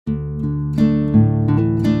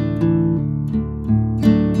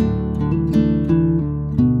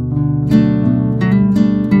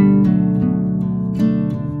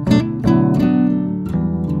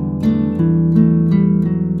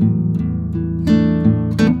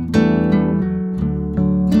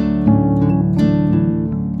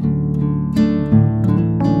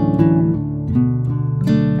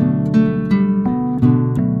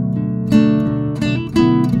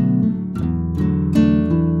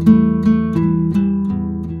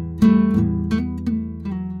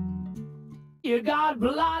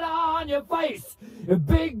your face, a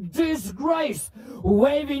big disgrace,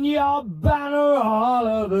 waving your banner all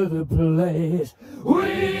over the place.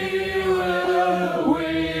 We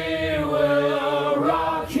will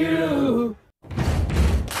rock you.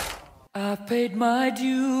 I've paid my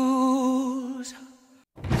dues,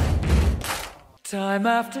 time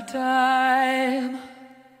after time.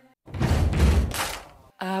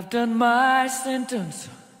 I've done my sentence,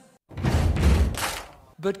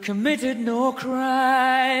 but committed no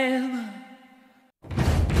crime.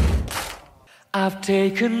 I've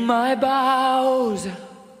taken my bows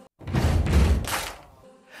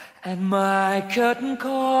and my curtain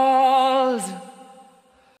calls.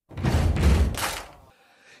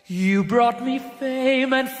 You brought me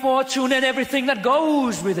fame and fortune and everything that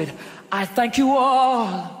goes with it. I thank you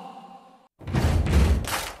all.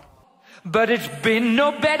 But it's been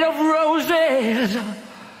no bed of roses,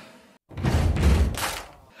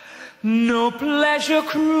 no pleasure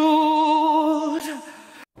cruise,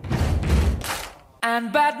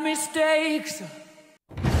 and bad mistakes.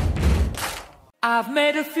 I've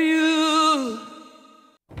made a few.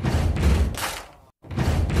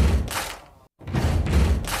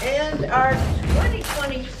 And our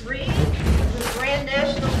 2023 Grand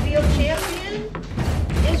National Field Champion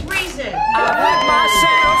is Reason. I've had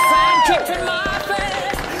myself and kicked in my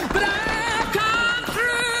face, but I've come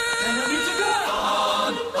through. And I need to go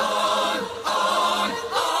on.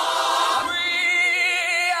 We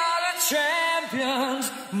are the champions,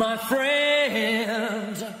 my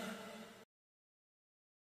friends.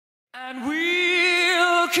 And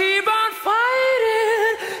we'll keep on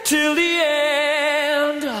fighting till the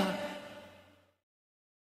end.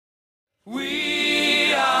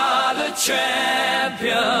 We are the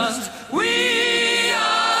champions. We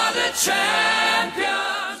are the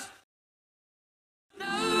champions.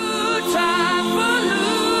 No time for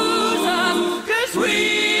losers, 'cause we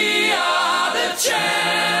are the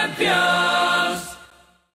champions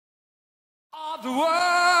of the world.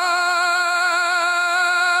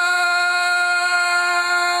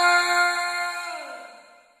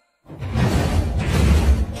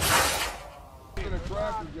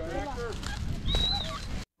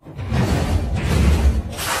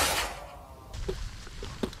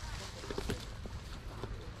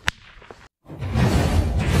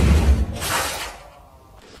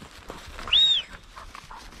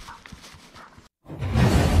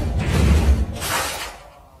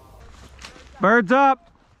 Birds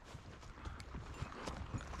up.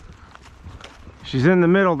 She's in the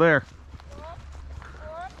middle there.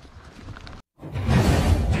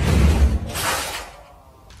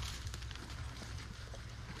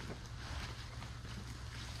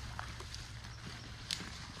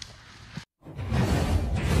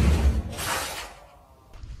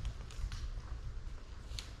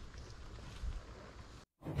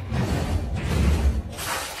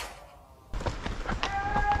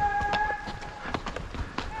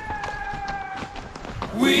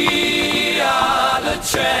 We are the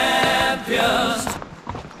champions.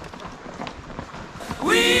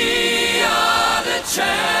 We are the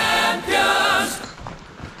champions.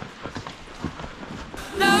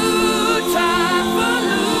 No time for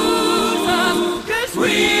losers, 'cause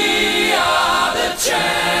we are the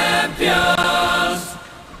champions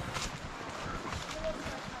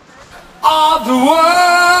of the world.